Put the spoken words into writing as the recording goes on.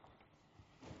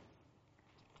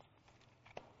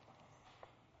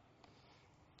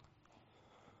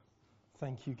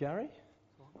Thank you, Gary,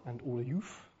 and all the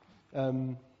youth.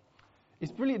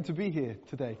 It's brilliant to be here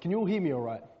today. Can you all hear me all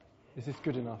right? Is this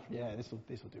good enough? Yeah, this will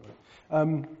do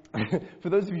it. For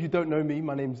those of you who don't know me,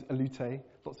 my name's Alute.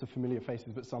 Lots of familiar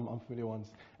faces, but some unfamiliar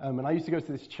ones. And I used to go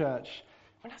to this church.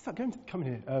 When did I start coming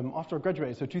here? After I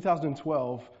graduated, so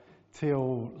 2012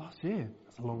 till last year.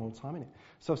 That's a long time, isn't it?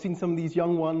 So I've seen some of these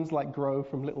young ones like grow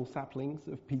from little saplings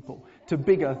of people to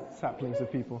bigger saplings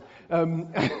of people. And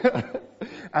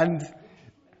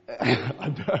I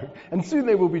know. And soon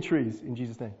they will be trees in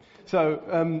Jesus' name.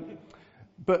 So,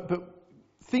 but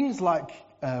things like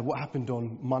what happened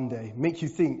on Monday make you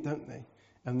think, don't they?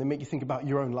 And they make you think about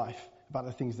your own life, about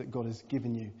the things that God has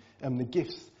given you, and the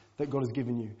gifts that God has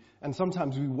given you. And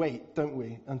sometimes we wait, don't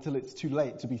we, until it's too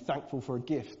late to be thankful for a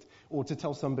gift or to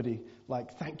tell somebody,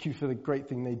 like, thank you for the great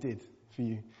thing they did for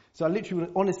you. So I literally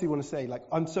honestly want to say, like,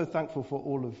 I'm so thankful for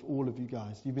all of you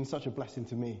guys. You've been such a blessing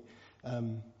to me.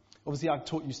 Obviously, I've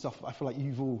taught you stuff. I feel like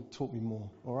you've all taught me more,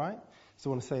 all right?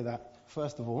 So I want to say that,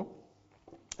 first of all.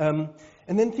 And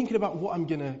then thinking about what I'm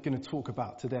going to talk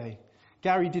about today.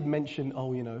 Gary did mention,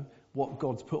 what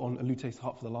God's put on Alute's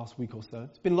heart for the last week or so.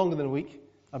 It's been longer than a week.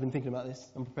 I've been thinking about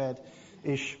this. I'm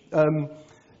prepared-ish.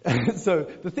 So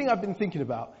the thing I've been thinking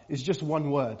about is just one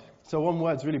word. So one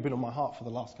word's really been on my heart for the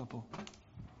last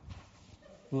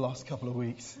couple of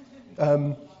weeks.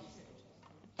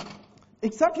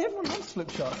 Exactly, everyone loves flip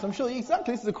charts. I'm sure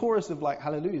exactly this is a chorus of like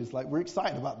hallelujahs. Like we're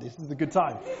excited about this. This is a good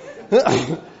time.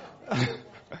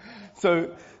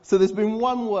 So there's been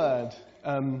one word,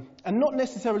 and not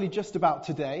necessarily just about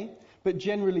today, but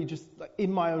generally just like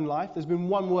in my own life. There's been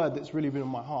one word that's really been on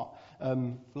my heart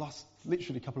last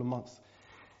literally couple of months,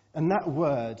 and that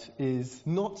word is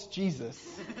not Jesus.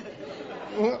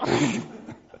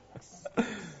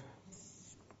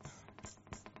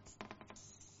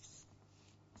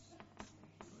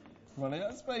 Running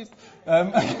out of space.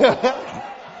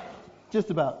 Just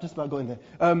about got in there.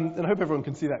 And I hope everyone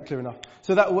can see that clear enough.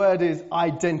 So that word is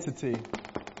identity.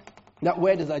 That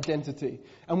word is identity.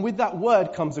 And with that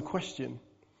word comes a question.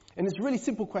 And it's a really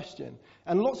simple question.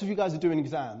 And lots of you guys are doing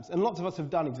exams. And lots of us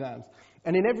have done exams.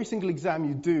 And in every single exam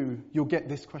you do, you'll get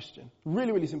this question.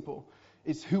 Really, really simple.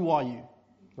 It's who are you?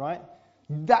 Right?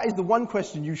 That is the one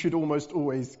question you should almost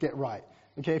always get right.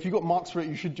 Okay, if you got marks for it,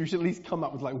 you should at least come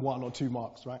up with like 1 or 2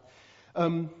 marks, right?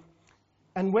 And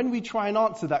when we try and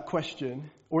answer that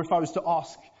question, or if I was to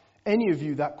ask any of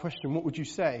you that question, what would you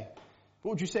say?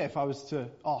 What would you say if I was to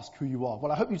ask who you are?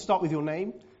 Well, I hope you'd start with your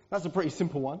name. That's a pretty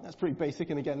simple one. That's pretty basic.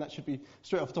 And again, that should be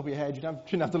straight off the top of your head. You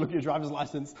shouldn't have to look at your driver's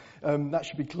license. That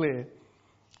should be clear.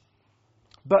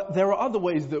 But there are other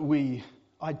ways that we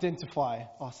identify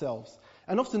ourselves.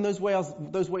 And often those ways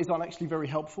aren't actually very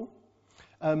helpful.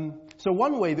 So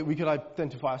one way that we could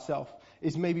identify ourselves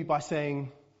is maybe by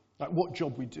saying, like, what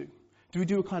job we do. Do we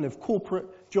do a kind of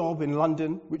corporate job in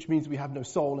London, which means we have no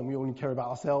soul and we only care about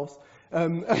ourselves? Or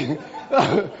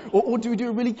do we do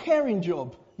a really caring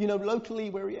job, locally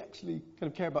where we actually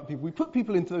kind of care about people? We put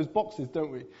people into those boxes,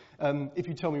 don't we? If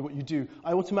you tell me what you do,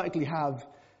 I automatically have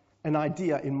an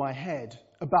idea in my head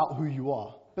about who you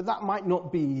are. But that might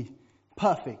not be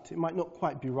perfect. It might not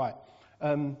quite be right.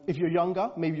 If you're younger,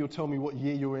 maybe you'll tell me what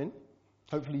year you're in.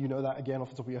 Hopefully you know that again off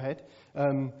the top of your head.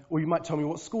 Or you might tell me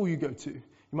what school you go to.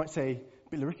 You might say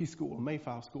Billericay School or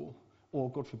Mayflower School. Or,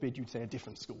 God forbid, you'd say a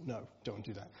different school. No, don't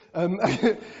do that.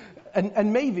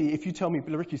 And maybe if you tell me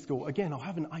Billericay School, again, I'll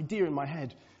have an idea in my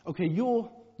head. Okay, you're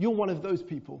one of those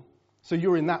people. So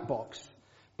you're in that box.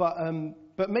 But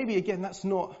maybe, again, that's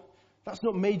not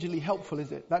majorly helpful,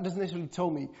 is it? That doesn't necessarily tell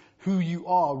me who you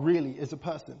are really as a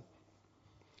person.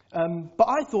 But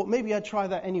I thought maybe I'd try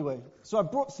that anyway. So I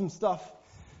brought some stuff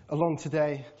along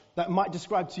today that might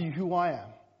describe to you who I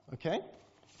am, okay?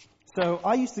 So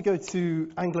I used to go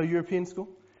to Anglo-European school.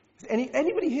 Does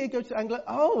anybody here go to Anglo?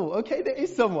 Oh, okay, there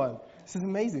is someone. This is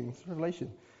amazing. It's a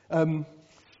revelation.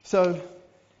 So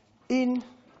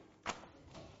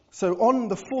on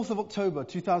the 4th of October,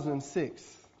 2006,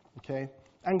 okay,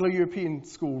 Anglo-European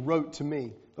school wrote to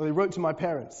me, or they wrote to my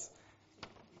parents.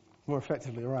 More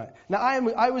effectively, all right. Now,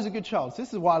 I was a good child. So this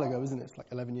is a while ago, isn't it? It's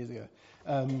like 11 years ago.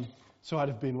 So I'd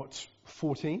have been,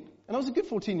 14? And I was a good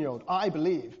 14-year-old, I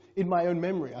believe, in my own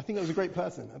memory. I think I was a great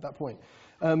person at that point.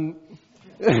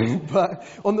 But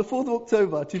on the 4th of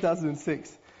October,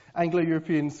 2006,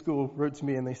 Anglo-European School wrote to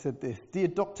me and they said this: Dear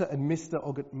Dr. and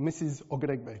Mrs.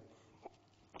 Ogeregbe,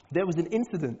 there was an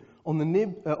incident on the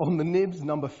Nibs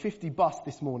number 50 bus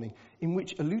this morning in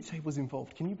which Alute was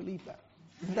involved. Can you believe that?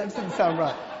 That doesn't sound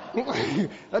right.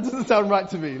 That doesn't sound right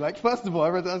to me. Like, first of all, I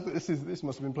read that this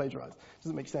must have been plagiarized.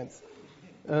 Doesn't make sense.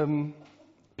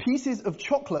 Pieces of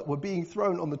chocolate were being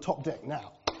thrown on the top deck.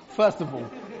 Now, First of all.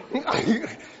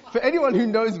 For anyone who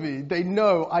knows me, they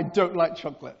know I don't like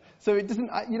chocolate. So it doesn't,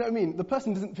 you know what I mean? The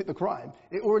person doesn't fit the crime.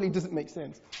 It already doesn't make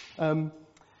sense.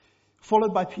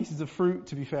 Followed by pieces of fruit.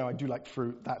 To be fair, I do like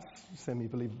fruit. That's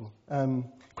semi-believable.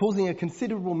 Causing a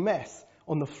considerable mess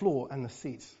on the floor and the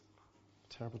seats.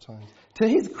 Terrible times. To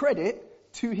his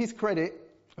credit,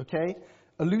 okay,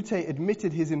 Alute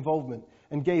admitted his involvement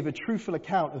and gave a truthful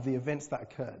account of the events that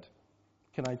occurred.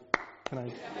 Can I?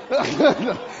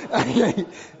 Okay.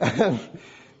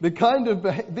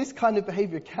 This kind of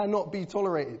behavior cannot be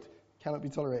tolerated. Cannot be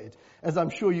tolerated. As I'm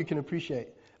sure you can appreciate.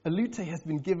 Alute has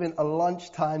been given a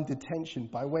lunchtime detention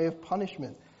by way of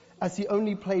punishment, as he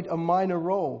only played a minor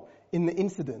role in the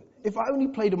incident. If I only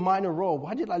played a minor role,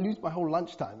 why did I lose my whole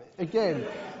lunchtime? Again,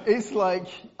 it's like,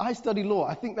 I study law.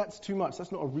 I think that's too much.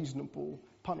 That's not a reasonable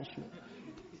punishment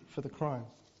for the crime.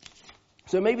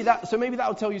 So maybe that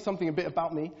will tell you something a bit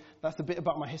about me. That's a bit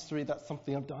about my history. That's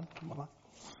something I've done in my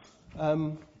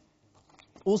life.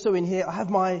 Also in here, I have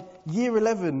my Year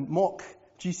 11 mock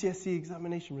GCSE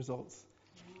examination results.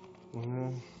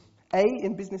 A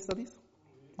in business studies,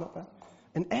 not bad.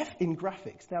 An F in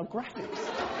graphics. Now graphics.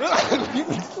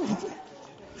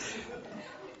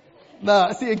 No,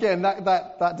 see again,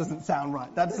 that doesn't sound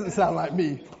right. That doesn't sound like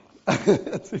me,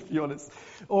 to be honest.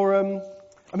 Or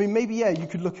maybe you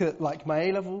could look at like my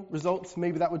A-level results.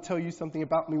 Maybe that would tell you something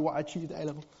about me, what I achieved at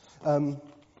A-level.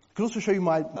 Could also show you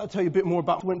that'll tell you a bit more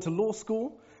about. I went to law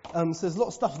school. So there's a lot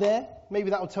of stuff there. Maybe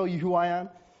that will tell you who I am.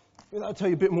 Maybe that will tell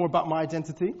you a bit more about my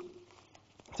identity.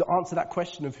 To answer that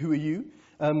question of who are you.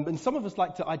 And some of us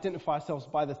like to identify ourselves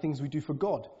by the things we do for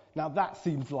God. Now that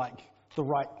seems like the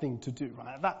right thing to do,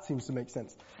 right? That seems to make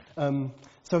sense.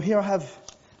 So here I have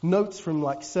notes from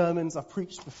like sermons I've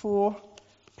preached before,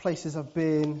 places I've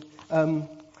been.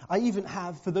 I even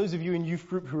have, for those of you in youth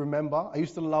group who remember, I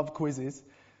used to love quizzes.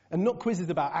 And not quizzes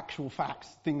about actual facts,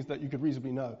 things that you could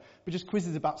reasonably know, but just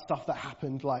quizzes about stuff that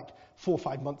happened like 4 or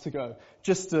 5 months ago,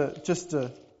 just to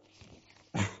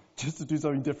do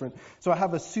something different. So I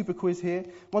have a super quiz here.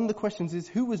 One of the questions is,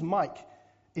 who was Mike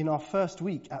in our first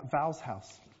week at Val's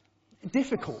house?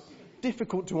 Difficult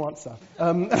to answer.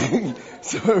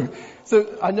 So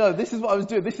I know this is what I was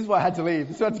doing. This is why I had to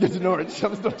leave. So I had to go to Norwich. I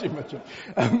was not doing much.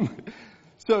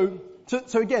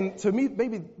 So again, to me,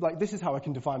 maybe like this is how I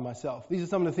can define myself. These are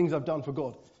some of the things I've done for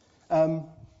God. And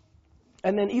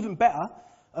then even better,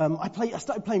 I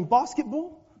started playing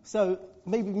basketball. So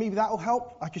maybe that will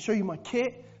help. I can show you my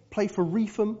kit. Play for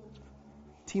Reefham,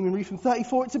 team in Reefham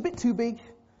 34. It's a bit too big.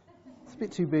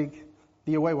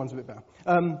 The away one's a bit better.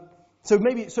 So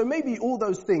maybe all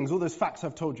those things, all those facts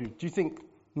I've told you. Do you think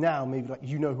now maybe like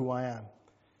you know who I am?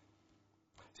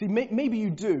 See, maybe you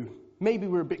do. Maybe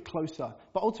we're a bit closer,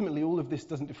 but ultimately all of this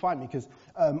doesn't define me because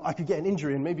I could get an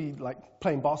injury and maybe like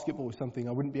playing basketball or something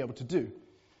I wouldn't be able to do.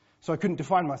 So I couldn't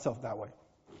define myself that way.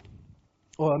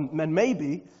 Or and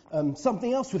maybe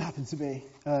something else would happen to me.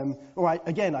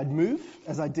 I'd move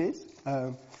as I did.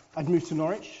 I'd move to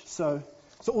Norwich. So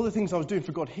all the things I was doing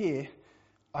for God here,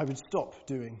 I would stop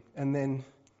doing. And then,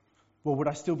 would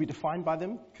I still be defined by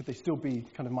them? Could they still be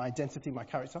kind of my identity, my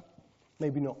character?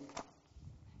 Maybe not.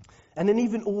 And then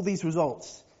even all these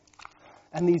results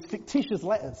and these fictitious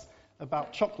letters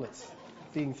about chocolates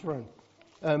being thrown.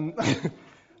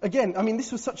 Again,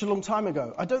 this was such a long time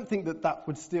ago. I don't think that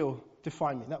would still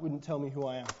define me. That wouldn't tell me who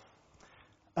I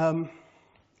am.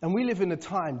 And we live in a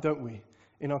time, don't we,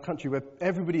 in our country where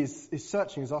everybody is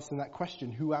searching, is asking that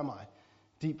question, who am I,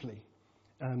 deeply.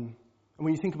 And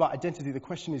when you think about identity, the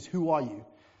question is, who are you?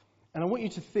 And I want you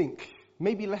to think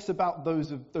maybe less about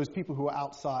those people who are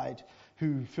outside,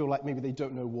 who feel like maybe they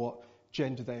don't know what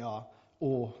gender they are,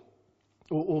 or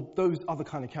those other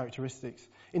kind of characteristics.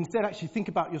 Instead, actually think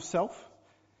about yourself.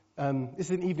 This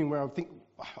is an evening where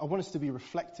I want us to be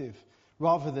reflective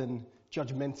rather than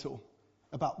judgmental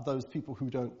about those people who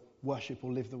don't worship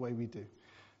or live the way we do.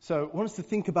 So I want us to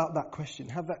think about that question.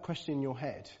 Have that question in your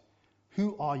head.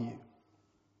 Who are you?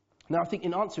 Now, I think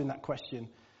in answering that question,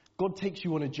 God takes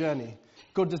you on a journey.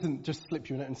 God doesn't just slip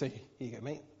you a note and say, here you go,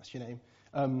 mate, that's your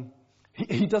name.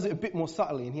 He does it a bit more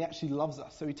subtly, and he actually loves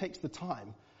us. So he takes the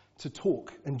time to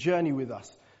talk and journey with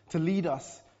us, to lead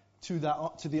us to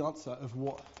the answer of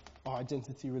what our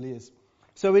identity really is.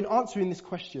 So in answering this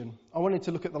question, I wanted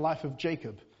to look at the life of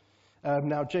Jacob.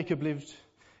 Now, Jacob lived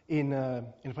in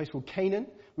a place called Canaan,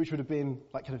 which would have been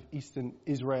like kind of eastern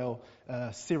Israel,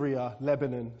 Syria,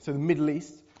 Lebanon, so the Middle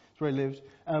East is where he lived.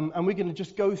 And we're going to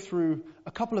just go through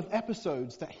a couple of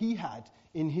episodes that he had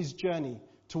in his journey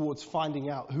towards finding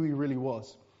out who he really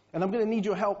was. And I'm going to need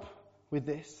your help with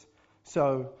this.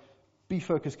 So be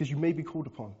focused because you may be called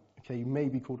upon. Okay, you may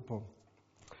be called upon.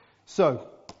 So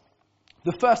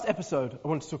The first episode I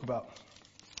wanted to talk about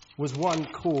was one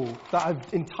that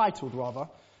I've entitled,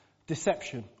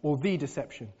 Deception, or The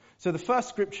Deception. So the first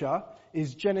scripture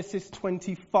is Genesis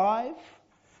 25.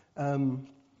 So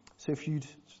if you'd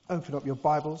open up your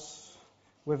Bibles,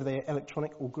 whether they're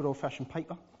electronic or good old-fashioned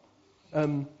paper.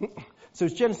 So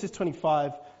it's Genesis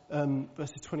 25,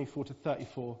 verses 24 to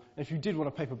 34. And if you did want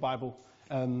a paper Bible,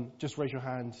 just raise your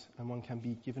hand and one can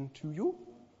be given to you.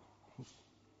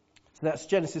 So that's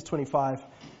Genesis 25,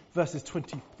 verses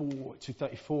 24 to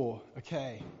 34.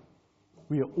 Okay,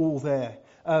 we are all there.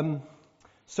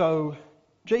 So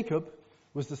Jacob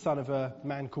was the son of a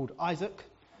man called Isaac.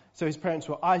 So his parents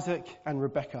were Isaac and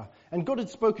Rebekah. And God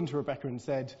had spoken to Rebekah and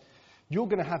said, you're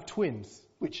going to have twins,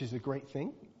 which is a great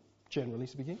thing, generally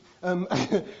speaking.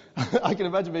 I can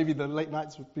imagine maybe the late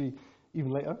nights would be even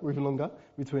later or even longer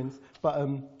with twins. But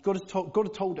God had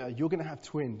told her, you're going to have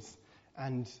twins.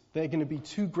 And they're going to be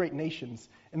two great nations.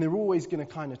 And they're always going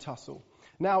to kind of tussle.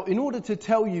 Now, in order to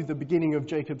tell you the beginning of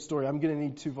Jacob's story, I'm going to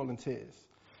need 2 volunteers.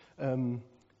 And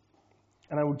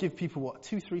I will give people,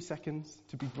 2-3 seconds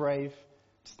to be brave,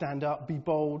 stand up, be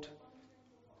bold.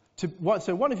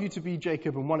 So one of you to be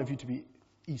Jacob and one of you to be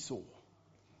Esau,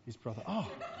 his brother. Oh,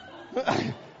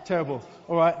 terrible.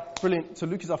 All right, brilliant. So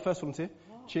Luke is our first volunteer.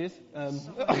 Cheers. As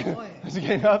we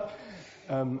came up.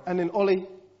 And then Ollie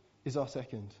is our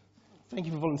second. Thank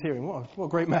you for volunteering. What a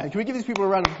great man. Can we give these people a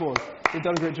round of applause? They've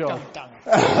done a great job.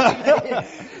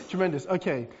 Tremendous.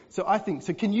 Okay, so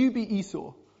can you be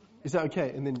Esau? Is that okay?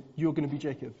 And then you're going to be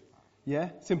Jacob. Yeah?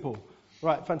 Simple.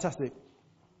 Right, fantastic.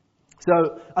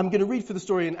 So I'm going to read for the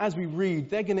story, and as we read,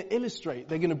 they're going to illustrate,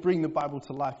 they're going to bring the Bible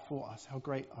to life for us. How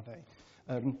great are they?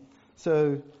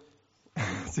 So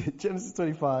Genesis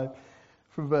 25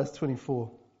 from verse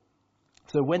 24.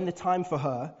 So when the time for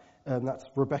her, that's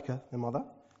Rebekah, their mother,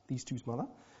 these two's mother,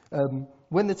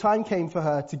 when the time came for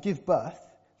her to give birth,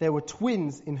 there were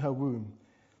twins in her womb.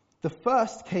 The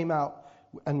first came out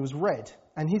and was red,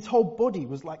 and his whole body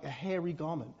was like a hairy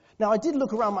garment. Now, I did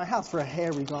look around my house for a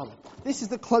hairy garment. This is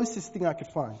the closest thing I could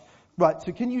find. Right,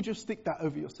 so can you just stick that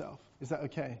over yourself? Is that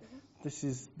okay? This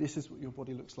is what your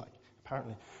body looks like,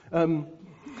 apparently.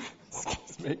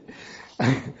 Excuse me.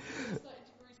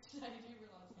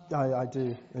 I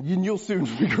do. You'll soon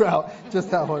figure out just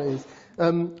how hot it is.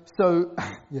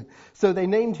 So they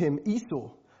named him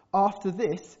Esau. After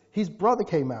this, his brother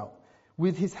came out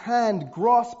with his hand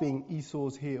grasping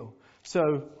Esau's heel.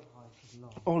 So,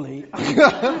 Ollie,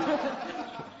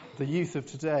 the youth of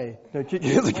today. No, can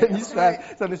you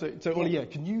stand this way? So, Ollie,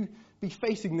 can you be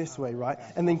facing this way, right?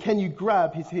 And then can you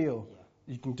grab his heel?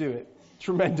 You can do it.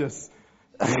 Tremendous.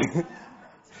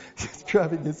 Just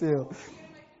grabbing his heel.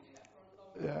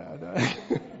 Yeah, I know.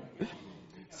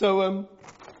 So,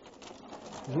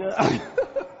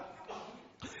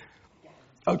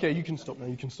 okay, you can stop now.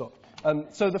 You can stop.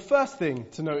 So the first thing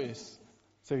to notice.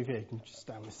 So here, you can just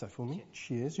stand this side for me.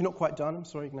 Cheers. You're not quite done. I'm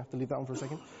sorry. You're going to have to leave that on for a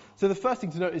second. So the first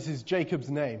thing to notice is Jacob's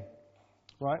name,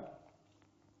 right?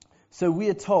 So we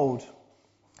are told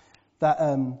that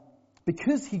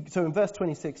so in verse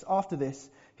 26, after this,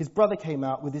 his brother came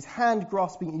out with his hand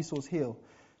grasping Esau's heel.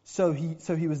 So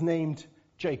he was named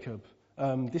Jacob.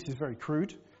 This is very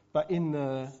crude, but in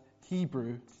the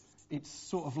Hebrew, it's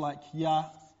sort of like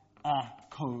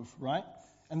Yaakov, right?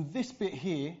 And this bit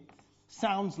here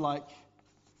sounds like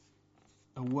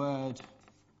a word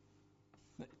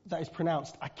that is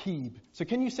pronounced Akib. So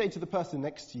can you say to the person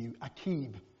next to you,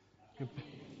 Akib?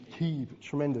 Akib,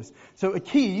 tremendous. So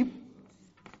Akib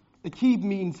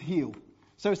means heel.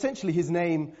 So essentially his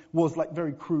name was like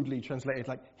very crudely translated,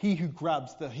 like he who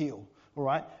grabs the heel. All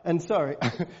right? And sorry,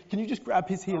 can you just grab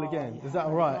his heel again? Is that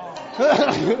all right?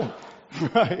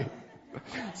 Right.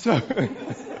 So,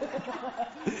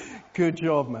 good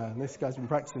job, man. This guy's been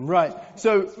practicing. Right.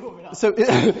 So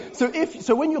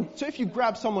if you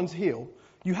grab someone's heel,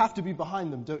 you have to be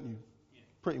behind them, don't you?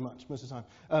 Pretty much, most of the time.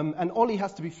 And Ollie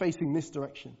has to be facing this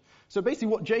direction. So basically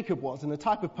what Jacob was, and the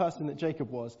type of person that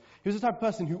Jacob was, he was the type of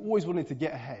person who always wanted to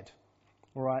get ahead.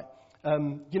 All right?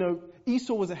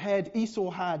 Esau was ahead. Esau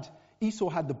had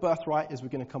the birthright, as we're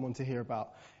going to come on to hear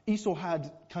about. Esau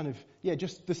had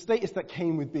just the status that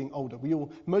came with being older.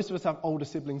 Most of us have older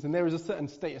siblings, and there is a certain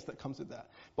status that comes with that.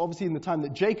 But obviously in the time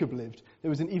that Jacob lived, there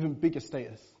was an even bigger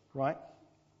status, right?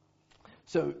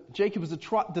 So Jacob was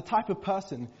the type of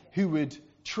person who would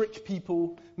trick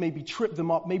people, maybe trip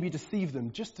them up, maybe deceive them,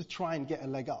 just to try and get a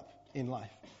leg up in life.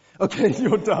 Okay,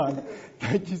 you're done.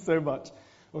 Thank you so much.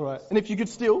 All right. And if you could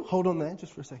still, hold on there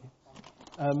just for a second.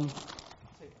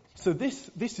 So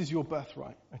this is your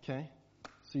birthright, okay?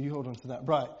 So you hold on to that.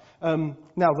 Right.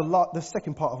 Now, the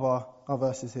second part of our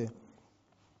verses here.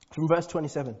 From verse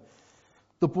 27.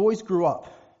 The boys grew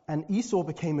up, and Esau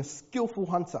became a skillful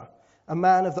hunter, a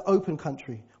man of the open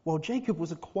country, while Jacob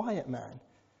was a quiet man,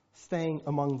 staying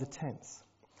among the tents.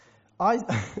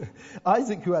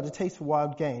 Isaac, who had a taste for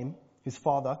wild game, his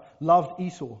father, loved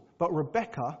Esau, but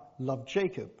Rebekah loved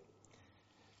Jacob.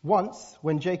 Once,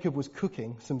 when Jacob was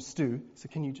cooking some stew, so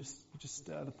can you just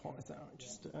stir the pot? Is that right?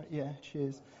 Just stir. Yeah,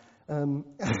 cheers.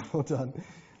 Well done.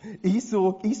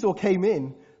 Esau came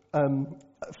in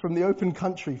from the open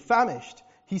country, famished.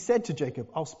 He said to Jacob,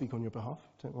 I'll speak on your behalf,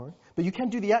 don't worry. But you can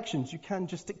do the actions, you can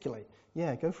gesticulate.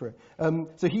 Yeah, go for it.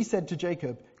 So he said to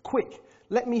Jacob, quick,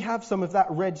 let me have some of that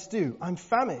red stew. I'm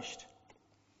famished.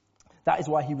 That is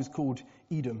why he was called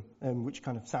Edom, which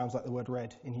kind of sounds like the word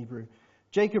red in Hebrew.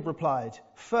 Jacob replied,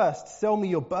 first, sell me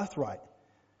your birthright.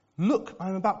 Look,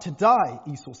 I'm about to die,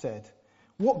 Esau said.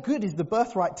 What good is the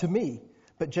birthright to me?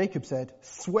 But Jacob said,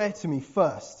 swear to me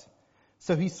first.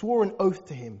 So he swore an oath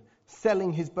to him,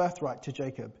 selling his birthright to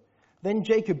Jacob. Then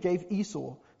Jacob gave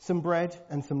Esau some bread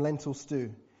and some lentil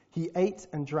stew. He ate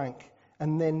and drank,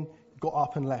 and then got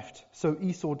up and left. So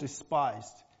Esau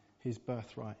despised his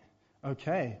birthright.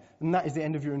 Okay, and that is the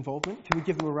end of your involvement. Can we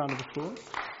give them a round of applause?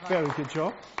 Very good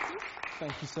job.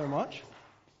 Thank you so much.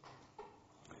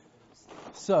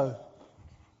 So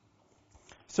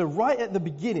right at the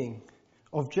beginning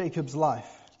of Jacob's life,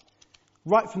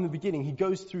 right from the beginning, he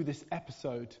goes through this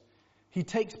episode. He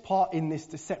takes part in this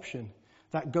deception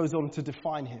that goes on to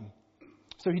define him.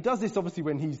 So he does this obviously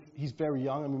when he's very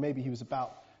young. I mean, maybe he was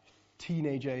about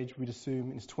teenage age, we'd assume,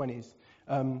 in his 20s.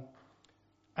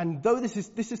 And though this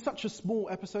is such a small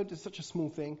episode, it's such a small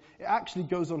thing, it actually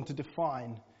goes on to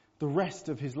define the rest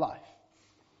of his life.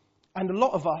 And a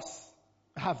lot of us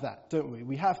have that, don't we?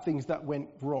 We have things that went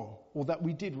wrong, or that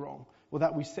we did wrong, or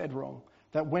that we said wrong,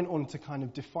 that went on to kind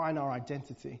of define our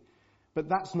identity. But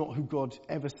that's not who God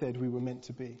ever said we were meant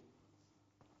to be.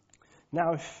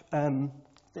 Now,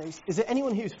 is there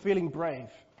anyone who's feeling brave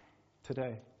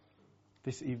today,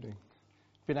 this evening?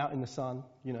 Been out in the sun,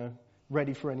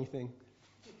 ready for anything?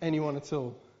 Anyone at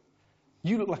all?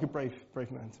 You look like a brave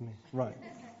man to me. Right.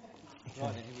 Okay.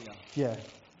 Right, here we are. Yeah.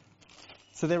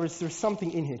 So there's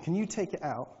something in here. Can you take it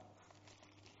out,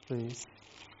 please?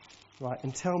 Right,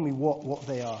 and tell me what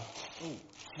they are. Oh,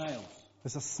 snails.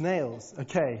 There's snails.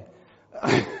 Okay.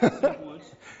 Wood.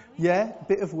 Yeah,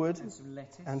 bit of wood.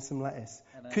 And some lettuce.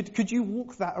 Could you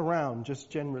walk that around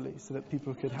just generally so that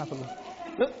people could have a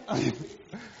look?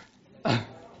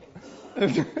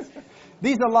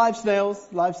 These are live snails.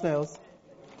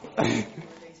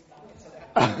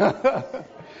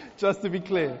 Just to be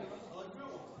clear.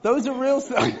 Those are real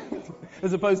snails,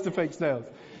 as opposed to fake snails.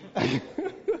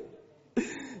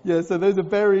 Yeah, so those are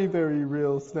very, very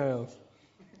real snails.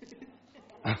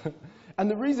 And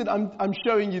the reason I'm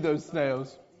showing you those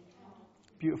snails,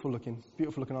 beautiful looking,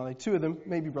 are they? Two of them,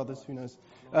 maybe brothers, who knows.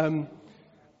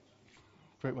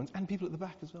 Great ones. And people at the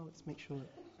back as well. Let's make sure that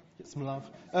get some love.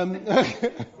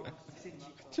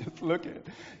 Just look at it.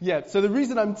 Yeah, so the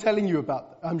reason I'm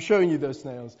showing you those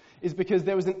snails is because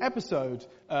there was an episode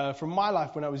from my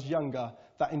life when I was younger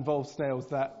that involved snails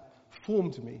that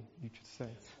formed me, you could say.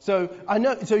 So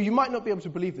you might not be able to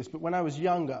believe this, but when I was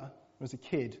younger, as a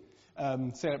kid,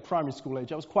 say at primary school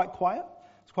age, I was quite quiet.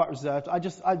 I was quite reserved.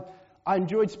 I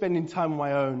enjoyed spending time on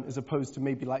my own as opposed to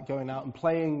maybe like going out and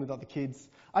playing with other kids.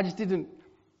 I just didn't.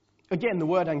 Again, the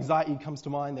word anxiety comes to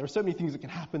mind. There are so many things that can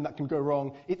happen that can go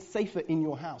wrong. It's safer in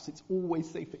your house. It's always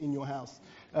safer in your house.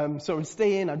 So I'd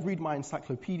stay in, I'd read my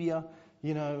encyclopedia,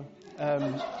 made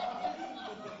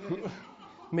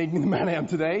me the man I am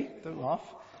today. Don't laugh.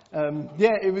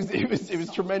 It was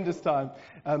tremendous time.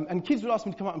 And kids would ask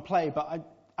me to come out and play, but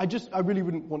I really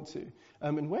wouldn't want to.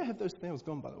 And where have those snails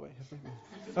gone, by the way?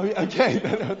 Oh, yeah, okay,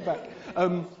 they're back.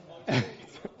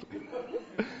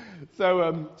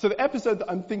 So the episode that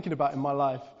I'm thinking about in my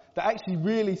life that actually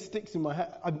really sticks in my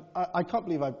head, I can't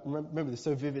believe I remember this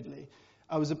so vividly.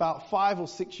 I was about 5 or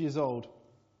 6 years old.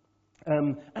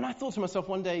 And I thought to myself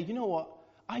one day, you know what?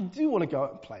 I do want to go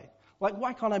out and play. Like,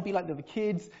 why can't I be like the other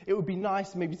kids? It would be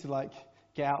nice maybe to like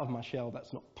get out of my shell.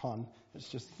 That's not a pun. It's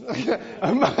just,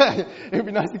 it would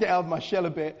be nice to get out of my shell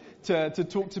a bit, to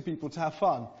talk to people, to have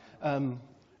fun.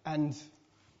 And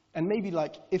maybe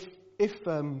like if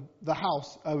the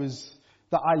house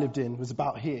that I lived in was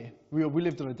about here. We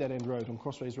lived on a dead-end road, on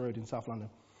Crossways Road in South London.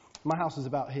 My house was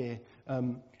about here.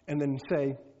 And then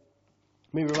say,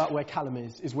 maybe about where Callum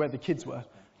is where the kids were.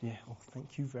 Yeah,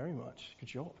 thank you very much. Good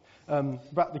job.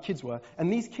 About the kids were.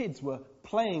 And these kids were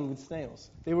playing with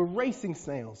snails. They were racing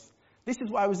snails. This is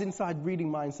why I was inside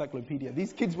reading my encyclopedia.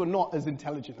 These kids were not as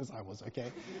intelligent as I was, okay?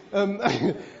 And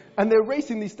they were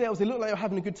racing these snails. They looked like they were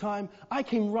having a good time. I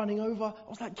came running over. I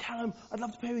was like, Callum, I'd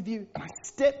love to play with you. And I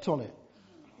stepped on it.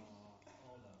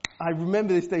 I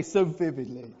remember this day so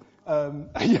vividly.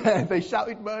 They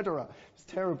shouted murderer. It's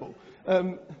terrible.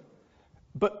 And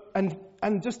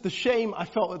just the shame I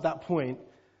felt at that point,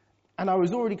 and I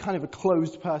was already kind of a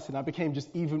closed person. I became just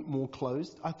even more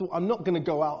closed. I thought, I'm not going to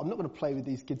go out. I'm not going to play with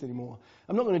these kids anymore.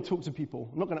 I'm not going to talk to people.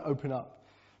 I'm not going to open up.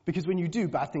 Because when you do,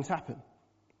 bad things happen.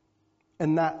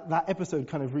 And that episode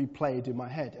kind of replayed in my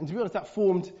head. And to be honest, that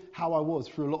formed how I was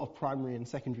through a lot of primary and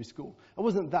secondary school. I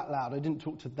wasn't that loud. I didn't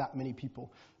talk to that many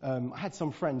people. I had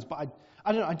some friends, but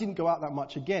I don't know, I didn't go out that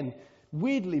much again.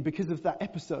 Weirdly, because of that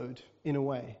episode, in a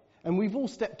way. And we've all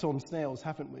stepped on snails,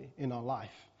 haven't we, in our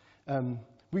life?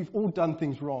 We've all done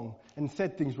things wrong and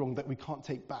said things wrong that we can't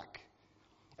take back.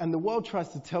 And the world tries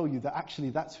to tell you that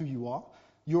actually that's who you are.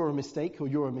 You're a mistake or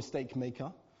you're a mistake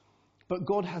maker. But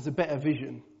God has a better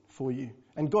vision for you.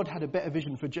 And God had a better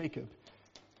vision for Jacob,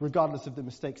 regardless of the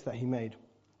mistakes that he made.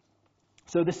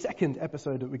 So the second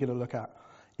episode that we're going to look at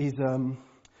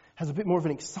has a bit more of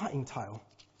an exciting title,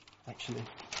 actually.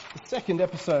 The second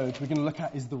episode we're going to look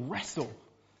at is the wrestle.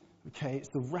 Okay, it's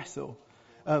the wrestle.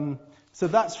 So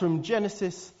that's from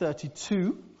Genesis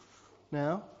 32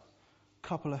 now. A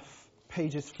couple of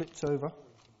pages flipped over.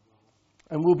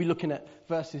 And we'll be looking at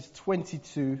verses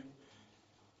 22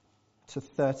 to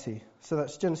 30. So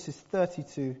that's Genesis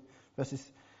 32, verses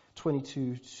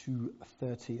 22 to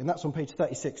 30. And that's on page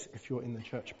 36 if you're in the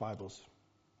church Bibles.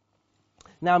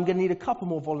 Now I'm going to need a couple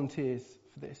more volunteers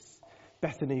for this.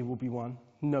 Bethany will be one,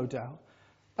 no doubt.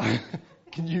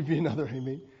 Can you be another,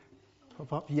 Amy?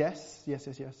 Pop up. Yes.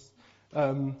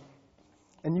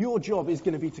 And your job is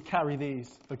going to be to carry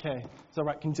these. Okay. Is that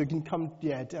right? Can you come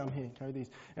down here, carry these.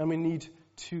 And we need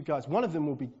two guys. One of them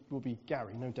will be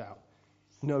Gary, no doubt.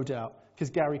 Because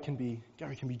Gary can be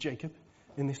Jacob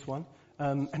in this one.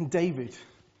 And David,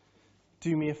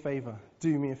 do me a favor.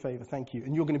 Thank you.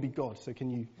 And you're going to be God. So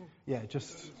can you,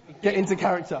 just get into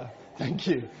character. Thank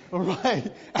you. All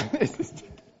right.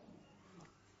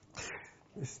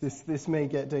 This may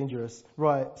get dangerous.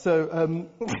 Right, so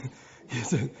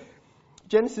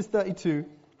Genesis 32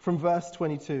 from verse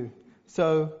 22.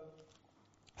 So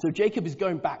Jacob is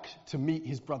going back to meet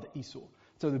his brother Esau.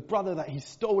 So the brother that he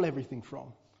stole everything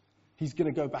from, he's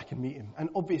going to go back and meet him. And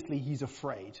obviously he's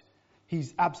afraid.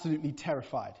 He's absolutely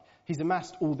terrified. He's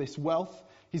amassed all this wealth.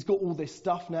 He's got all this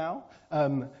stuff now.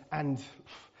 And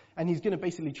he's going to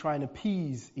basically try and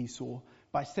appease Esau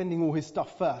by sending all his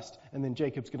stuff first, and then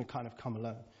Jacob's going to kind of come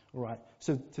alone. All right.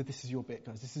 So this is your bit,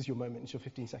 guys. This is your moment. It's your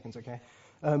 15 seconds, okay?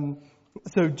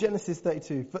 So Genesis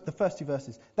 32, the first two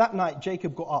verses. That night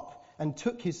Jacob got up and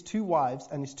took his 2 wives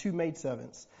and his 2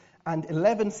 maidservants and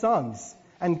 11 sons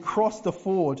and crossed the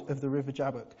ford of the river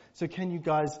Jabbok. So can you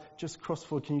guys just cross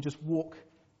ford? Can you just walk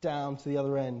down to the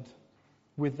other end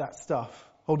with that stuff?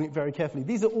 Holding it very carefully.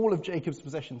 These are all of Jacob's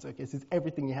possessions, okay? This is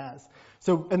everything he has.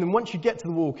 So, and then once you get to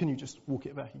the wall, can you just walk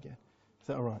it back again? Is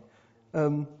that all right?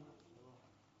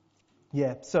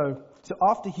 So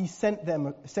after he sent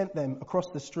them across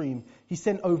the stream, he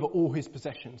sent over all his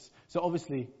possessions. So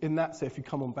obviously, so if you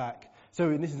come on back.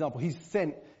 So in this example, he's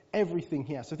sent everything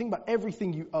he has. So think about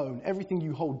everything you own, everything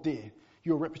you hold dear,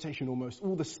 your reputation almost,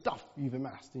 all the stuff you've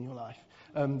amassed in your life.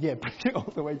 Bring it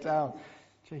all the way down.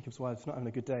 Jacob's wife's not having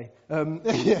a good day.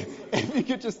 If you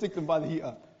could just stick them by the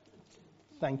heater.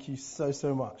 Thank you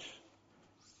so much.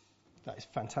 That is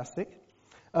fantastic.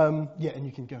 And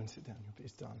you can go and sit down. Your bit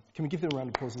is done. Can we give them a round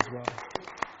of applause as well?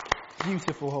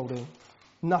 Beautiful holding.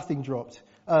 Nothing dropped.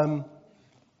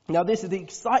 Now this is the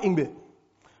exciting bit.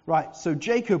 Right, so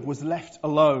Jacob was left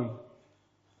alone.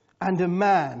 And a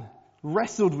man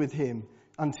wrestled with him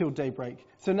until daybreak.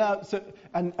 So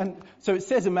it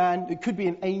says a man, it could be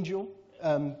an angel.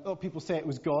 A lot of people say it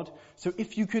was God. So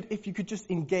if you could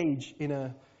just engage in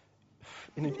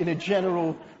a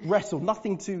general wrestle,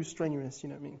 nothing too strenuous, you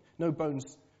know what I mean? No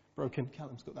bones broken.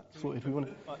 Callum's got that sorted if we want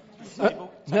to.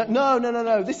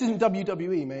 No. This isn't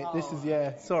WWE, mate. This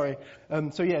is, sorry.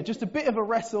 Just a bit of a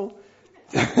wrestle.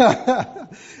 A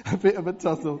bit of a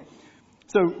tussle.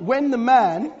 So when the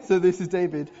man, so this is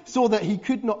David, saw that he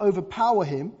could not overpower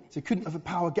him, so he couldn't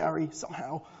overpower Gary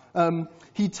somehow,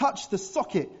 he touched the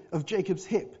socket of Jacob's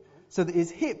hip, so that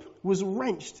his hip was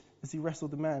wrenched as he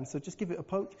wrestled the man. So just give it a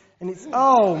poke, and it's,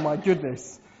 oh my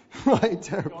goodness. Right,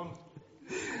 terrible.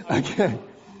 Okay.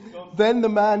 Then the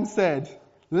man said,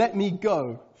 "Let me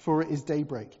go, for it is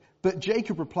daybreak." But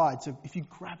Jacob replied, so if you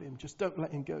grab him, just don't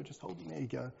let him go, just hold him, there you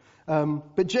go.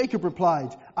 But Jacob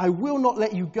replied, "I will not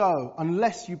let you go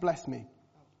unless you bless me."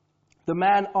 The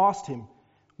man asked him,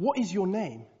 "What is your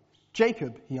name?"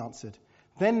 "Jacob," he answered.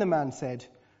 Then the man said,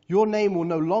 "Your name will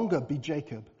no longer be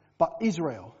Jacob, but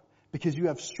Israel, because you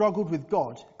have struggled with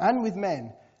God and with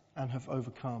men and have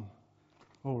overcome."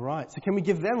 All right, so can we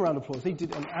give them a round of applause? They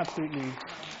did an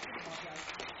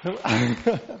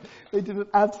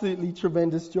absolutely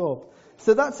tremendous job.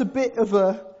 So that's a bit of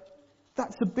a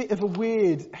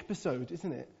weird episode,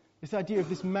 isn't it? This idea of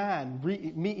this man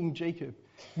meeting Jacob,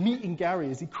 meeting Gary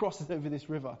as he crosses over this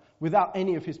river without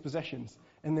any of his possessions,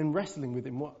 and then wrestling with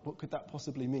him. What could that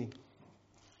possibly mean?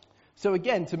 So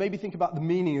again, to maybe think about the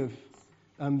meaning of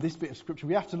this bit of scripture,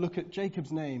 we have to look at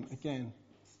Jacob's name again.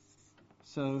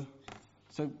 So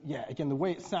yeah, again, the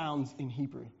way it sounds in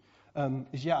Hebrew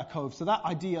is Yaakov. So that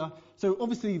idea, so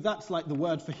obviously that's like the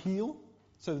word for heel,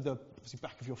 so the obviously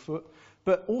back of your foot,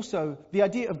 but also the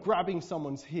idea of grabbing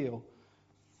someone's heel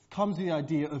comes with the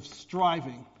idea of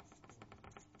striving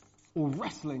or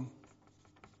wrestling.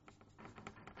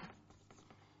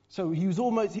 So he was the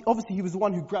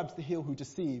one who grabs the heel who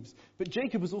deceives, but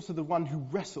Jacob was also the one who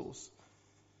wrestles,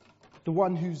 the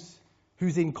one who's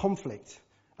in conflict.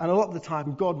 And a lot of the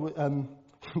time, God was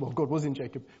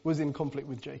in conflict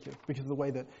with Jacob because of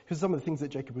some of the things that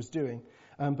Jacob was doing.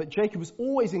 But Jacob was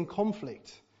always in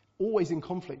conflict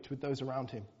with those around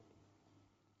him.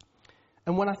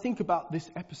 And when I think about this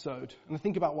episode, and I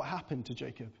think about what happened to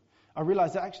Jacob, I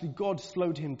realize that actually God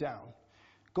slowed him down.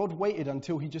 God waited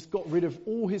until he just got rid of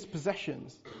all his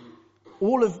possessions,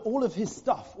 all of his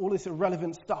stuff, all this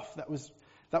irrelevant stuff that was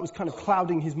kind of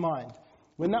clouding his mind.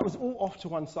 When that was all off to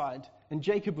one side, and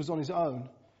Jacob was on his own,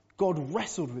 God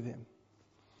wrestled with him.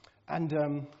 And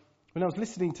when I was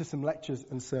listening to some lectures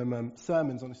and some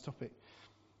sermons on this topic,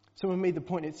 someone made the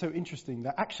point, it's so interesting,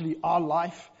 that actually our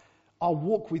life, our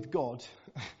walk with God,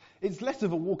 it's less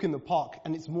of a walk in the park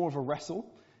and it's more of a wrestle,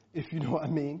 if you know what I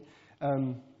mean.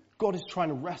 God is trying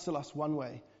to wrestle us one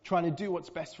way, trying to do what's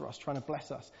best for us, trying to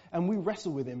bless us. And we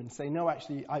wrestle with him and say, no,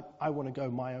 actually, I want to go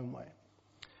my own way.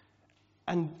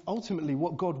 And ultimately,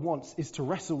 what God wants is to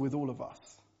wrestle with all of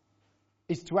us,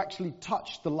 is to actually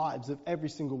touch the lives of every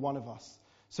single one of us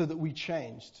so that we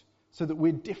changed, so that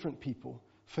we're different people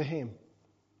for him.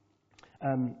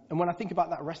 And when I think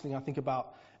about that wrestling, I think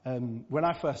about when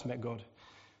I first met God.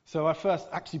 So I first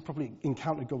actually probably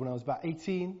encountered God when I was about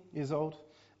 18 years old.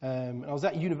 I was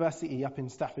at university up in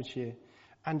Staffordshire.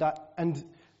 And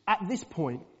at this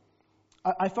point,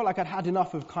 I felt like I'd had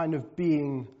enough of kind of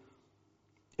being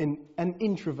an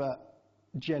introvert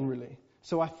generally.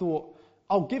 So I thought,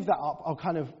 I'll give that up. I'll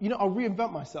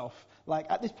reinvent myself. Like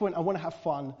at this point, I want to have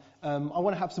fun. I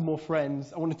want to have some more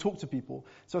friends. I want to talk to people.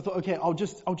 So I thought, okay, I'll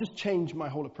just change my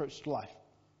whole approach to life,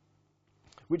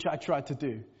 which I tried to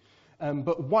do.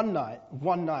 But one night,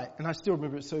 and I still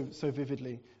remember it so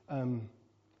vividly,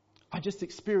 I just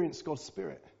experienced God's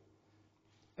Spirit.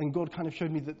 And God kind of showed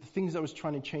me that the things I was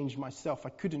trying to change myself, I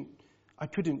couldn't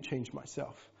change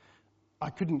myself. I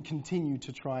couldn't continue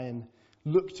to try and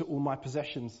look to all my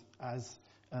possessions as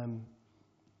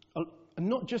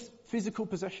not just physical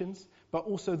possessions, but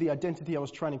also the identity I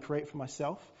was trying to create for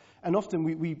myself. And often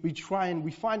we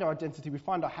find our identity, we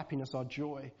find our happiness, our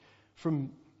joy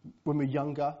from when we're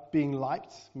younger, being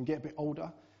liked, when we get a bit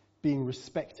older, being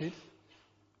respected,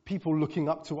 people looking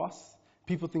up to us,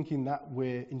 people thinking that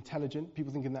we're intelligent,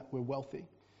 people thinking that we're wealthy.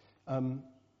 And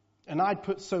I'd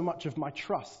put so much of my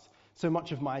trust, so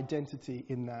much of my identity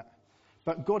in that.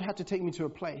 But God had to take me to a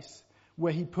place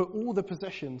where he put all the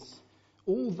possessions,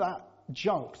 all that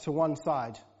junk to one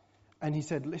side. And he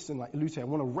said, listen, like Lute, I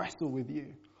want to wrestle with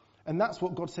you. And that's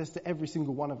what God says to every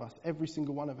single one of us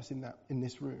in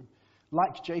this room.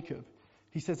 Like Jacob,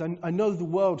 he says, I know the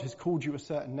world has called you a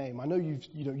certain name. I know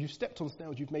you've stepped on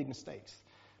snails, you've made mistakes.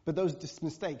 But those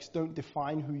mistakes don't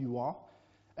define who you are.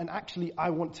 And actually, I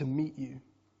want to meet you.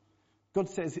 God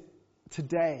says,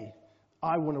 today,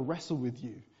 I want to wrestle with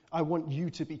you. I want you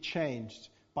to be changed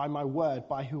by my word,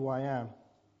 by who I am.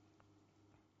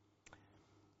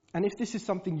 And if this is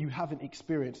something you haven't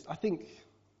experienced, I think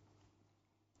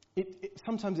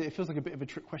sometimes it feels like a bit of a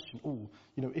trick question.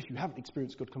 If you haven't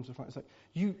experienced God comes to front. It's like,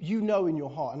 you know in your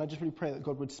heart, and I just really pray that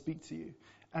God would speak to you,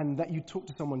 and that you talk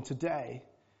to someone today,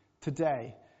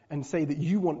 and say that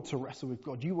you want to wrestle with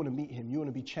God, you want to meet him, you want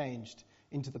to be changed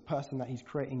into the person that he's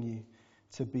creating you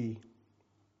to be.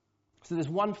 So there's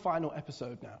one final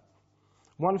episode now.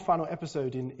 One final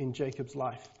episode in Jacob's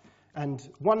life. And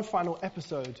one final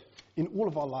episode in all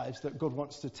of our lives that God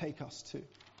wants to take us to.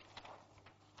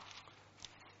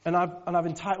 And I've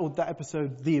entitled that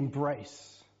episode, The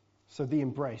Embrace. So The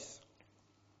Embrace.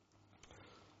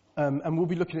 And we'll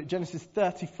be looking at Genesis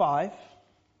 35,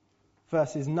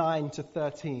 verses 9 to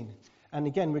 13. And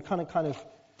again, we're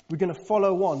going to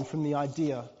follow on from the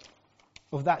idea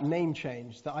of that name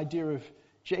change, the idea of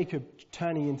Jacob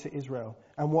turning into Israel,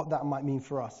 and what that might mean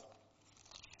for us.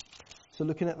 So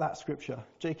looking at that scripture,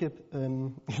 Genesis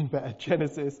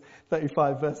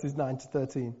 35 verses 9 to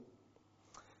 13.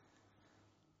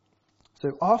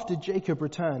 So after Jacob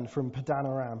returned from Padan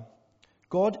Aram,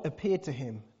 God appeared to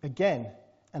him again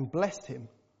and blessed him.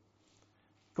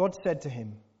 God said to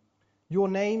him, "Your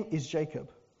name is Jacob,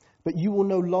 but you will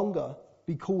no longer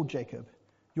be called Jacob.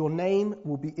 Your name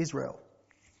will be Israel."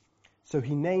 So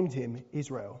he named him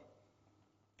Israel.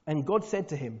 And God said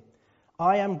to him,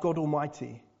 "I am God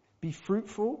Almighty. Be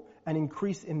fruitful and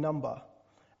increase in number.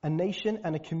 A nation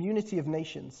and a community of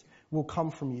nations will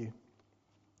come from you,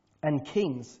 and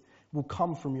kings will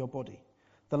come from your body.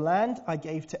 The land I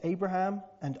gave to Abraham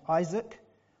and Isaac,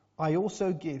 I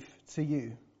also give to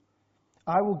you.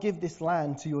 I will give this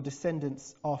land to your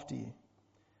descendants after you."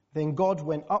 Then God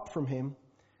went up from him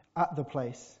at the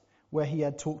place where he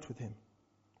had talked with him.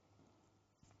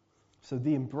 So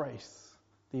the embrace.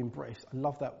 I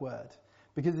love that word.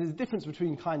 Because there's a difference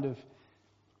between kind of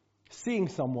seeing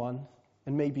someone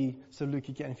and maybe, so Luke,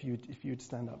 again, if you would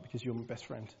stand up because you're my best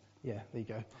friend. Yeah, there you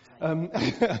go.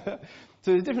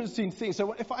 So the difference between seeing,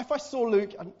 so if I saw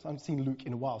Luke, I haven't seen Luke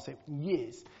in a while, so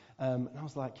years, and I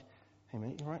was like, "Hey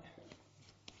mate, you all right?"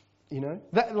 You know,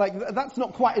 that's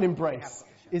not quite an embrace,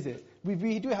 is it?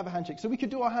 We do have a handshake, so we could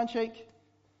do our handshake.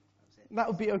 That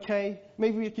would be okay.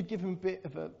 Maybe we could give him a bit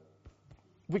of a.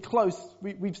 We're close.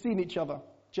 We've seen each other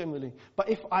generally, but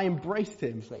if I embraced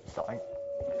him,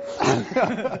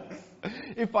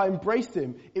 if I embraced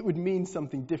him, it would mean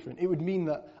something different. It would mean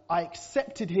that I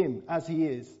accepted him as he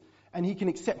is, and he can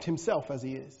accept himself as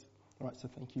he is. All right, so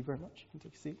thank you very much. You can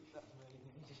take a seat.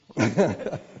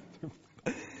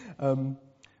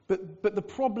 But the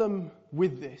problem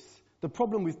with this, the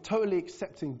problem with totally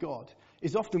accepting God,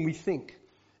 is often we think,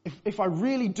 if I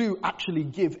really do actually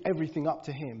give everything up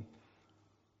to him,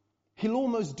 he'll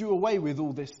almost do away with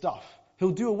all this stuff.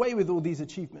 He'll do away with all these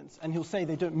achievements, and he'll say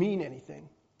they don't mean anything.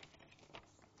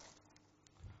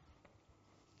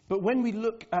 But when we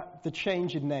look at the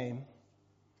change in name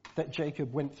that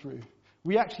Jacob went through,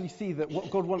 we actually see that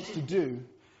what God wants to do,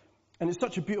 and it's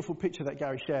such a beautiful picture that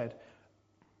Gary shared,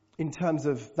 in terms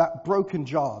of that broken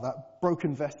jar, that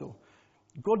broken vessel.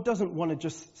 God doesn't want to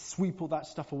just sweep all that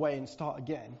stuff away and start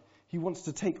again. He wants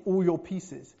to take all your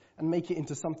pieces and make it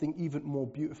into something even more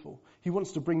beautiful. He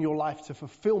wants to bring your life to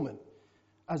fulfillment,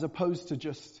 as opposed to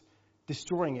just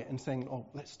destroying it and saying, "Oh,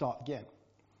 let's start again."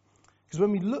 Because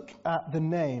when we look at the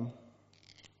name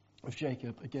of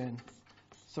Jacob again,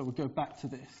 so we'll go back to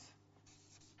this.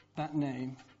 That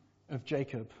name of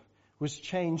Jacob was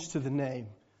changed to the name,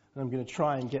 and I'm going to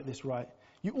try and get this right.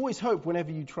 You always hope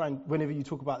whenever you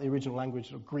talk about the original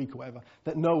language or Greek or whatever,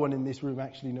 that no one in this room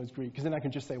actually knows Greek, because then I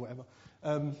can just say whatever.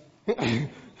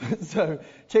 So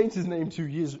change his name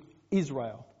to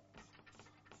Israel.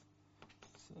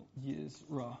 So,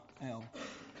 Yisrael.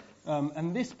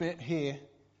 And this bit here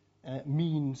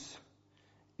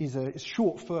is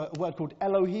short for a word called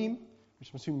Elohim,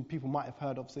 which I'm assuming people might have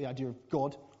heard of, so the idea of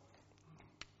God.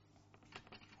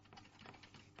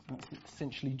 That's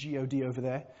essentially G-O-D over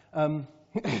there.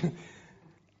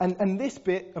 And this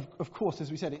bit, of course,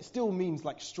 as we said, it still means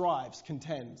like strives,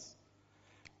 contends.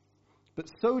 But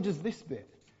so does this bit.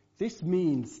 This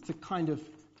means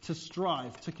to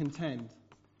strive, to contend.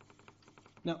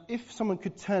 Now, if someone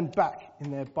could turn back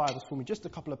in their Bibles for me, just a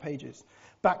couple of pages,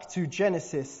 back to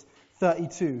Genesis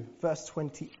 32, verse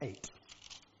 28.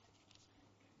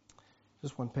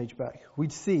 Just one page back.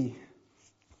 We'd see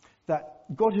that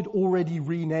God had already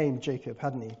renamed Jacob,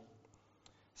 hadn't he?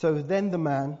 So then the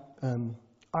man,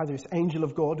 either it's angel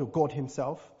of God or God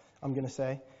himself, I'm going to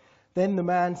say, then the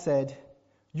man said,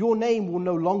 "Your name will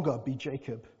no longer be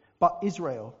Jacob, but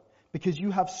Israel, because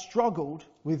you have struggled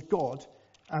with God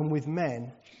and with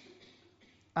men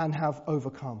and have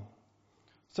overcome."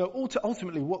 So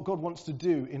ultimately what God wants to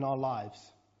do in our lives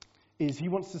is he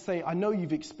wants to say, I know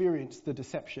you've experienced the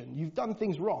deception. You've done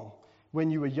things wrong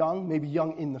when you were young, maybe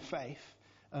young in the faith,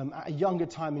 at a younger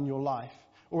time in your life,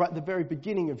 or at the very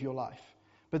beginning of your life.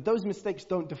 But those mistakes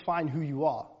don't define who you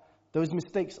are. Those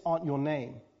mistakes aren't your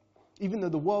name. Even though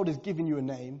the world has given you a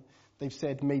name, they've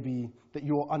said maybe that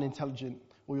you're unintelligent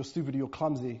or you're stupid or you're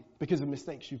clumsy because of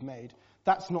mistakes you've made.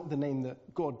 That's not the name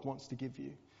that God wants to give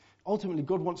you. Ultimately,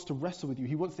 God wants to wrestle with you.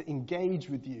 He wants to engage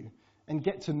with you and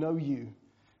get to know you,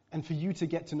 and for you to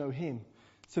get to know him,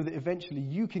 so that eventually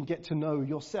you can get to know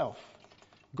yourself.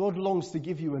 God longs to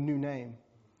give you a new name.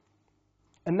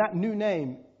 And that new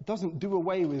name doesn't do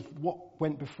away with what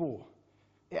went before.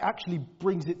 It actually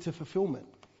brings it to fulfillment.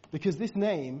 Because this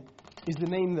name is the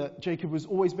name that Jacob was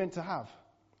always meant to have.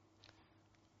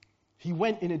 He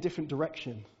went in a different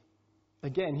direction.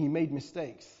 Again, he made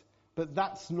mistakes. But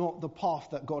that's not the path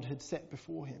that God had set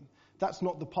before him. That's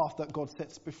not the path that God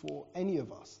sets before any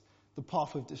of us, the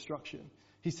path of destruction.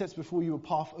 He sets before you a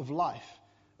path of life,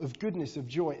 of goodness, of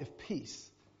joy, of peace.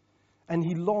 And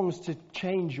he longs to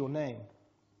change your name.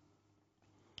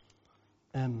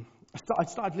 I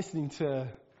started listening to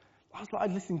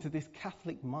this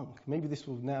Catholic monk. Maybe this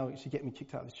will now actually get me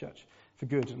kicked out of this church for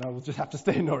good, and I will just have to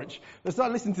stay in Norwich. But I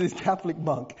started listening to this Catholic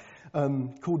monk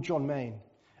called John Main.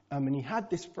 And he had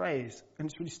this phrase, and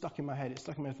it's really stuck in my head. It's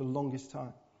stuck in my head for the longest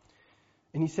time.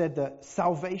 And he said that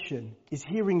salvation is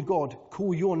hearing God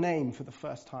call your name for the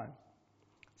first time.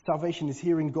 Salvation is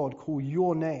hearing God call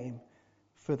your name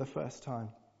for the first time.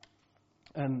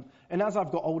 And as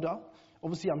I've got older,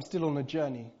 obviously I'm still on a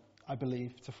journey, I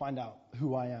believe, to find out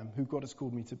who I am, who God has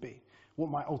called me to be, what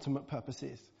my ultimate purpose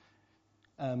is.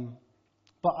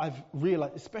 But I've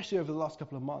realized, especially over the last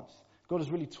couple of months, God has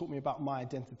really taught me about my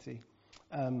identity.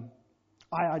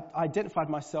 I identified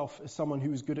myself as someone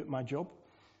who was good at my job,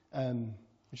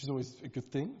 which is always a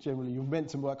good thing. Generally, you're meant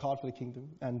to work hard for the kingdom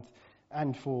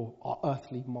and for our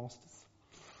earthly masters.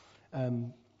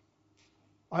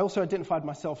 I also identified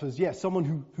myself as, someone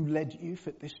who led youth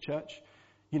at this church.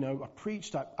 You know, I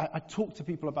preached, I talked to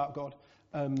people about God.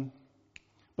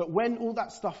 But when all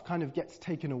that stuff kind of gets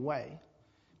taken away,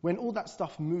 when all that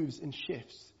stuff moves and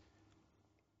shifts,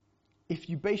 if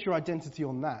you base your identity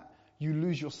on that, you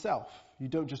lose yourself. You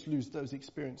don't just lose those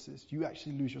experiences. You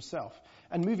actually lose yourself.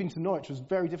 And moving to Norwich was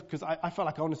very difficult because I felt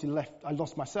like I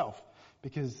lost myself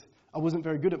because I wasn't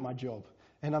very good at my job.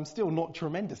 And I'm still not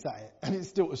tremendous at it. And it's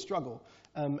still a struggle.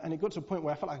 And it got to a point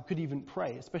where I felt like I could even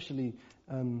pray, especially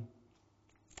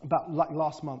about like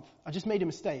last month. I just made a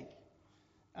mistake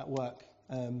at work.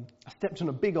 I stepped on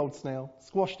a big old snail,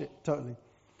 squashed it totally.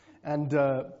 And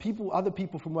other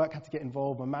people from work had to get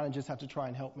involved. My managers had to try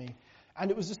and help me. And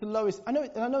it was just the lowest. I know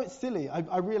it's silly.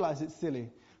 I realize it's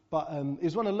silly. But it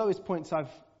was one of the lowest points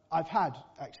I've had,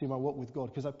 actually, in my walk with God,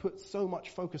 because I put so much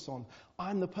focus on,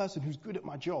 I'm the person who's good at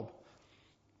my job.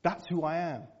 That's who I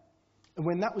am. And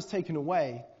when that was taken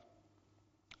away,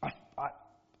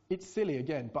 it's silly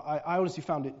again, but I honestly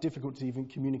found it difficult to even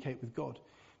communicate with God,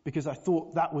 because I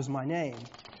thought that was my name.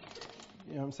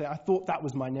 You know what I'm saying? I thought that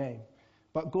was my name.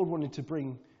 But God wanted to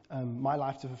bring my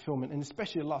life to fulfillment, and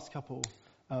especially the last couple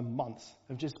months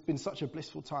have just been such a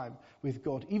blissful time with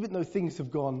God, even though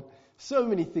so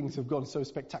many things have gone so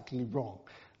spectacularly wrong.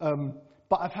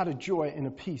 But I've had a joy and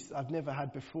a peace I've never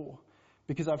had before,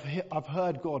 because I've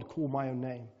heard God call my own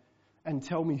name and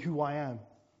tell me who I am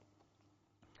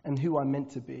and who I'm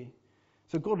meant to be.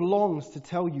 So God longs to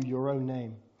tell you your own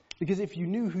name, because if you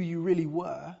knew who you really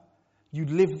were,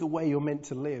 you'd live the way you're meant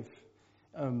to live.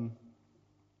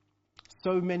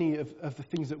 So many of the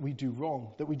things that we do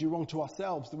wrong to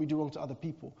ourselves, that we do wrong to other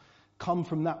people, come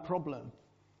from that problem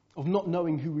of not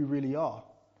knowing who we really are.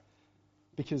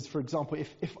 Because, for example,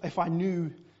 if I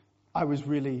knew I was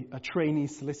really a trainee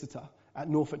solicitor at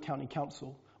Norfolk County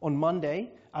Council, on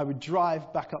Monday I would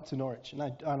drive back up to Norwich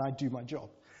and I'd do my job.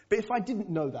 But if I didn't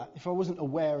know that, if I wasn't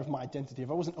aware of my identity, if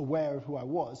I wasn't aware of who I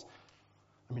was,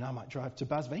 I might drive to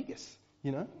Las Vegas,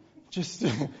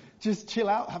 just chill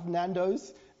out, have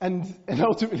Nando's, and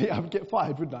ultimately I would get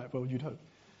fired, wouldn't I? Well, you'd hope.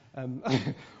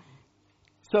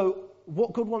 So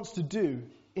what God wants to do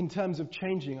in terms of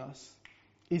changing us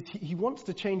is he wants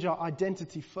to change our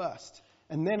identity first,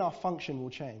 and then our function will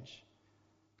change.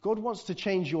 God wants to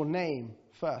change your name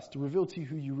first, to reveal to you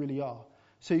who you really are,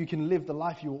 so you can live the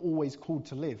life you were always called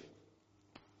to live.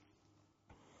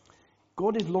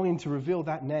 God is longing to reveal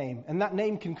that name, and that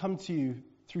name can come to you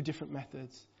through different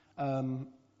methods,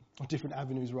 or different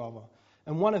avenues rather.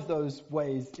 And one of those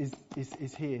ways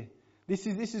is here. This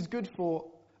is good for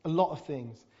a lot of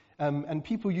things, and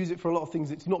people use it for a lot of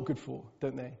things it's not good for,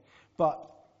 don't they? But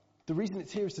the reason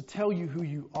it's here is to tell you who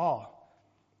you are,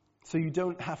 so you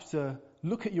don't have to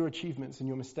look at your achievements and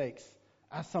your mistakes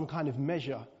as some kind of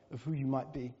measure of who you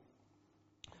might be.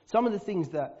 Some of the things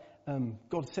that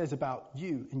God says about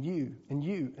you and you and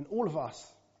you and all of us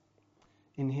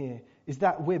in here is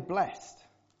that we're blessed,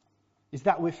 is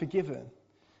that we're forgiven,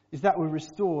 is that we're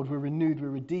restored, we're renewed, we're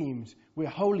redeemed, we're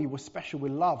holy, we're special, we're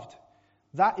loved.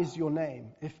 That is your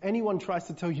name. If anyone tries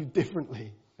to tell you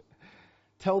differently,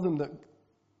 tell them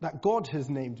that God has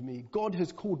named me, God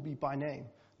has called me by name,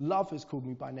 love has called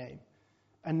me by name,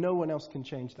 and no one else can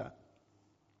change that.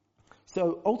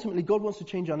 So ultimately, God wants to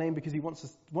change our name because he wants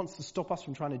to stop us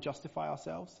from trying to justify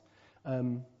ourselves.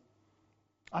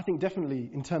 I think definitely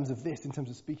in terms of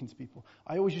speaking to people,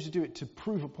 I always used to do it to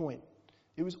prove a point.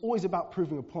 It was always about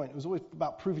proving a point. It was always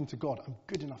about proving to God, I'm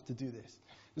good enough to do this.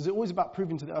 It was always about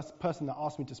proving to the person that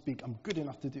asked me to speak, I'm good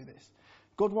enough to do this.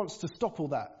 God wants to stop all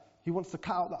that. He wants to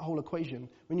cut out that whole equation.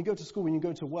 When you go to school, when you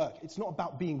go to work, it's not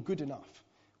about being good enough.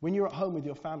 When you're at home with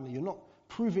your family, you're not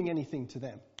proving anything to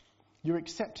them. You're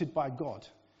accepted by God.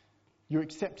 You're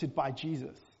accepted by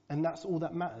Jesus. And that's all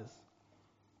that matters.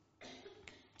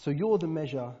 So you're the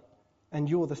measure and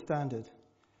you're the standard.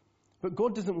 But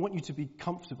God doesn't want you to be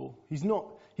comfortable. He's not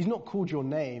called your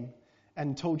name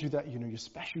and told you that, you're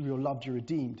special, you're loved, you're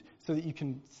redeemed, so that you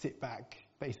can sit back,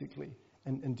 basically,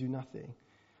 and do nothing.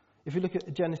 If you look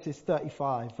at Genesis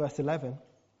 35, verse 11,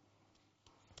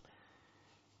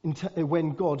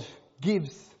 when God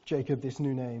gives Jacob this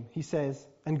new name, he says,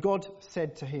 "And God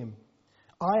said to him,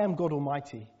 I am God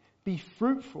Almighty. Be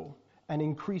fruitful and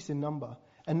increase in number.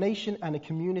 A nation and a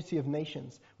community of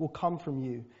nations will come from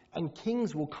you, and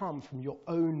kings will come from your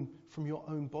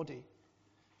own body."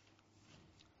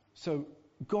 So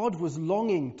God was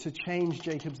longing to change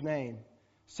Jacob's name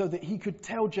so that he could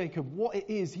tell Jacob what it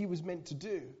is he was meant to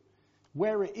do,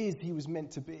 where it is he was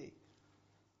meant to be.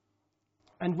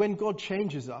 And when God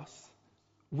changes us,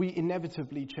 we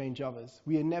inevitably change others.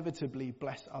 We inevitably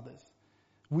bless others.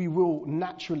 We will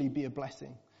naturally be a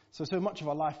blessing. So much of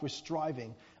our life we're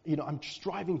striving. I'm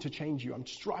striving to change you. I'm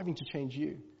striving to change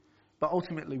you. But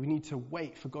ultimately we need to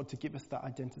wait for God to give us that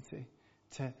identity.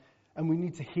 And we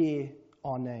need to hear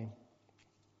our name.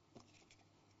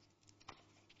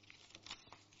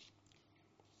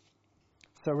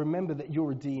 So remember that you're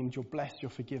redeemed, you're blessed, you're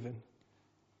forgiven.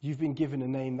 You've been given a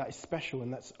name that is special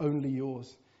and that's only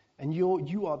yours. And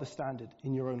you are the standard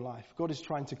in your own life. God is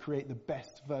trying to create the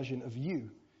best version of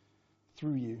you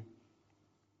through you.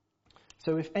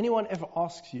 So if anyone ever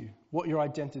asks you what your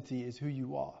identity is, who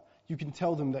you are, you can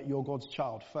tell them that you're God's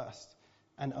child first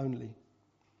and only.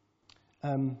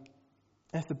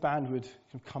 If the band would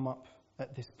come up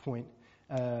at this point,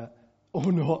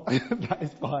 or not, that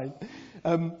is fine.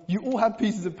 You all have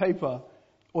pieces of paper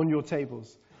on your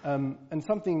tables. And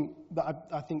something that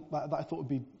I thought would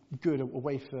be good, a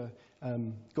way for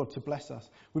God to bless us,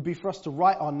 would be for us to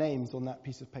write our names on that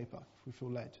piece of paper, if we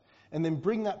feel led. And then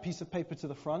bring that piece of paper to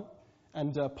the front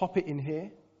and pop it in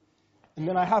here. And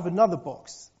then I have another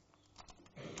box.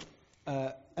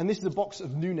 And this is a box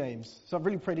of new names. So I've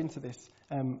really prayed into this.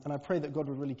 And I pray that God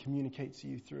would really communicate to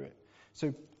you through it.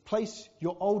 So place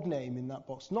your old name in that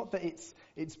box. Not that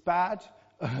it's bad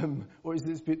or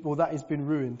that it's been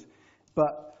ruined.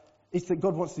 But it's that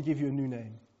God wants to give you a new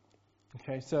name.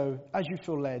 Okay, so as you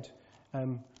feel led,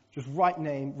 just write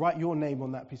your name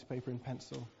on that piece of paper in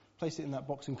pencil. Place it in that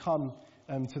box and come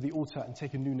to the altar and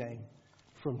take a new name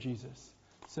from Jesus.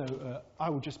 So I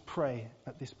will just pray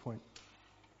at this point.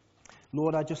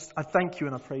 Lord, I thank you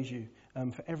and I praise you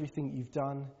for everything that you've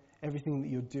done, everything that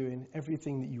you're doing,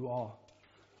 everything that you are,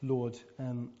 Lord.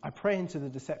 I pray into the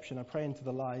deception, I pray into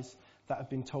the lies that have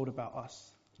been told about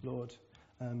us, Lord.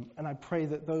 And I pray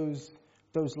that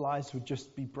those lies would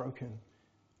just be broken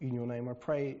in your name. I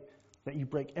pray that you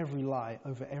break every lie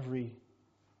over every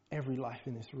life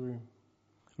in this room.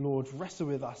 Lord, wrestle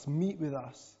with us, meet with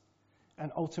us,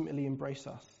 and ultimately embrace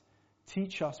us.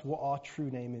 Teach us what our true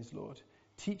name is, Lord.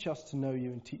 Teach us to know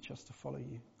you and teach us to follow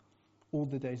you all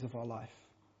the days of our life.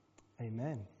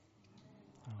 Amen.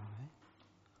 Amen.